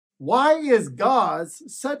Why is gauze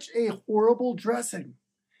such a horrible dressing?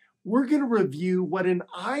 We're going to review what an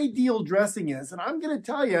ideal dressing is, and I'm going to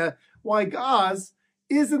tell you why gauze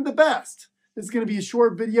isn't the best. This is going to be a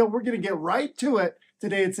short video. We're going to get right to it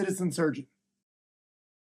today at Citizen Surgeon.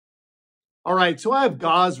 All right, so I have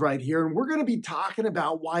gauze right here, and we're going to be talking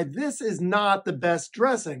about why this is not the best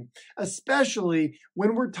dressing, especially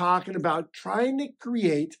when we're talking about trying to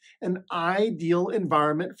create an ideal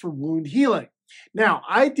environment for wound healing. Now,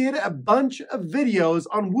 I did a bunch of videos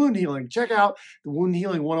on wound healing. Check out the Wound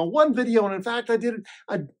Healing 101 video, and in fact, I did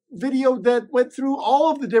a video that went through all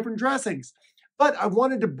of the different dressings. But I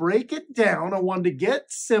wanted to break it down. I wanted to get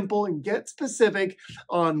simple and get specific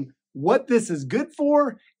on what this is good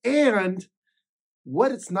for and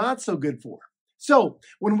what it's not so good for. So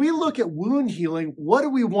when we look at wound healing, what do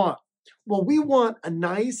we want? Well, we want a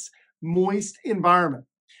nice, moist environment.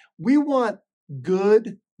 We want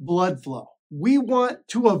good blood flow. We want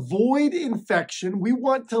to avoid infection. We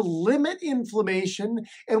want to limit inflammation,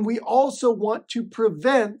 and we also want to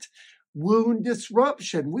prevent wound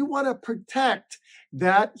disruption. We want to protect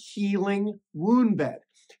that healing wound bed.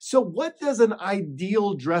 So what does an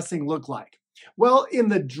ideal dressing look like? Well, in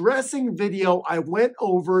the dressing video, I went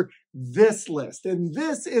over this list, and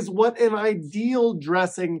this is what an ideal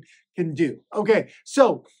dressing can do. Okay,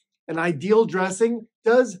 so an ideal dressing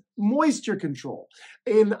does moisture control.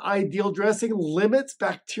 An ideal dressing limits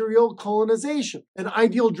bacterial colonization. An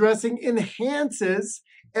ideal dressing enhances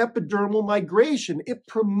epidermal migration. It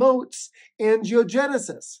promotes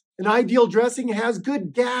angiogenesis. An ideal dressing has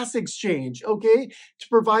good gas exchange, okay, to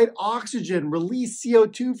provide oxygen, release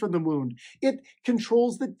CO2 from the wound. It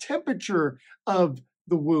controls the temperature of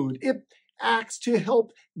the wound. It acts to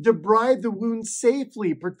help debride the wound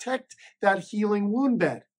safely, protect that healing wound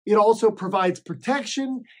bed. It also provides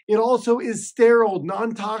protection. It also is sterile,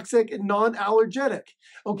 non-toxic, and non-allergenic.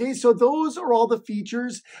 Okay, so those are all the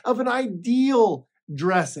features of an ideal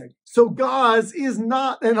dressing. So gauze is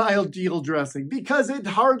not an ideal dressing because it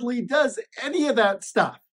hardly does any of that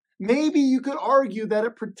stuff. Maybe you could argue that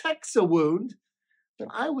it protects a wound, but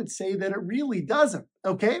I would say that it really doesn't,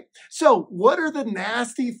 okay? So what are the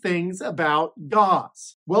nasty things about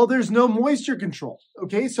gauze? Well, there's no moisture control,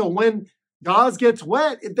 okay? So when gauze gets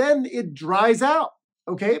wet, then it dries out,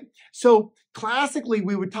 okay? So classically,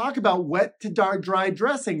 we would talk about wet to dry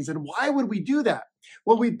dressings, and why would we do that?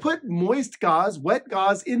 Well, we'd put moist gauze, wet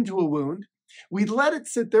gauze into a wound. We'd let it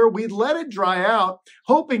sit there. We'd let it dry out,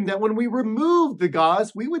 hoping that when we removed the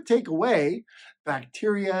gauze, we would take away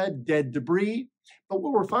bacteria, dead debris. But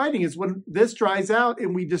what we're finding is when this dries out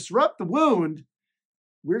and we disrupt the wound,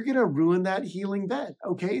 we're going to ruin that healing bed,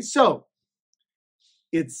 okay? So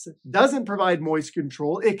it doesn't provide moist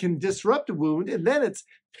control. It can disrupt a wound, and then it's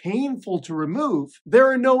painful to remove. There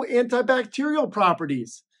are no antibacterial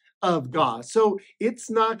properties of gauze. So it's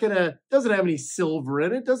doesn't have any silver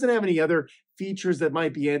in it, doesn't have any other features that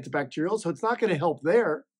might be antibacterial, so it's not going to help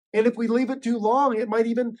there. And if we leave it too long, it might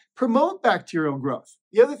even promote bacterial growth.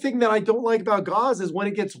 The other thing that I don't like about gauze is when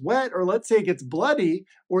it gets wet, or let's say it gets bloody,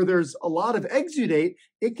 or there's a lot of exudate,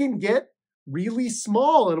 it can get really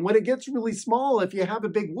small. And when it gets really small, if you have a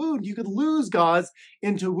big wound, you could lose gauze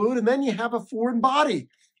into a wound, and then you have a foreign body.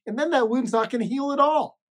 And then that wound's not going to heal at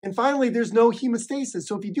all. And finally, there's no hemostasis.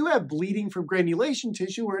 So if you do have bleeding from granulation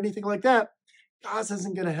tissue or anything like that, gauze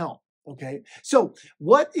isn't going to help, okay? So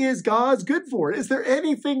what is gauze good for? Is there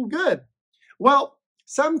anything good? Well,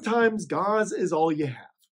 sometimes gauze is all you have,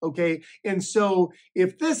 okay? And so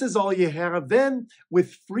if this is all you have, then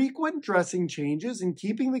with frequent dressing changes and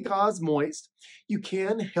keeping the gauze moist, you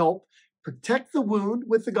can help protect the wound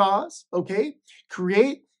with the gauze, okay?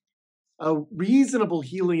 Create a reasonable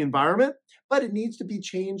healing environment, but it needs to be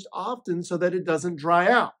changed often so that it doesn't dry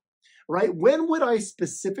out, right? When would I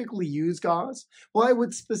specifically use gauze? Well, I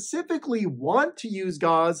would specifically want to use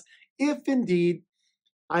gauze if indeed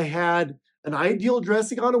I had an ideal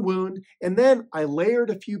dressing on a wound, and then I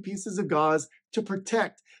layered a few pieces of gauze to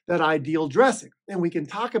protect that ideal dressing. And we can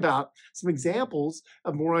talk about some examples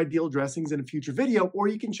of more ideal dressings in a future video, or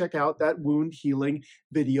you can check out that wound healing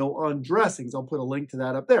video on dressings. I'll put a link to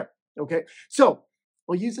that up there. Okay, so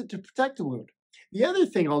I'll use it to protect the wound. The other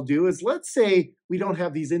thing I'll do is, let's say we don't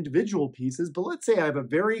have these individual pieces, but let's say I have a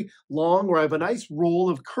very long, or I have a nice roll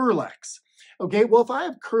of Kerlix. Okay, well, if I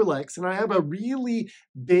have Kerlix and I have a really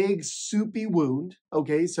big soupy wound,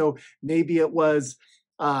 okay, so maybe it was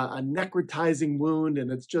a necrotizing wound and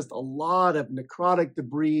it's just a lot of necrotic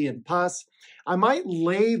debris and pus, I might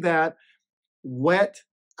lay that wet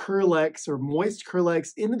Kerlix or moist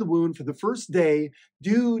Kerlix into the wound for the first day,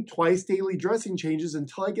 do twice daily dressing changes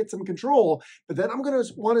until I get some control. But then I'm going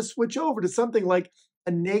to want to switch over to something like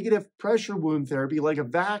a negative pressure wound therapy like a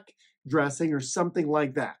vac dressing or something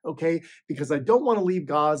like that, okay? Because I don't want to leave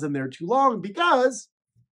gauze in there too long because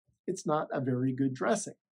it's not a very good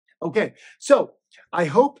dressing. Okay, so I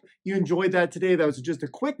hope you enjoyed that today. That was just a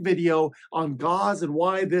quick video on gauze and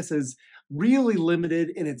why this is really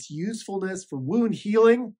limited in its usefulness for wound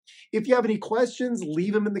healing. If you have any questions,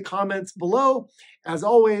 leave them in the comments below. As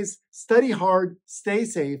always, study hard, stay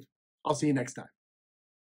safe. I'll see you next time.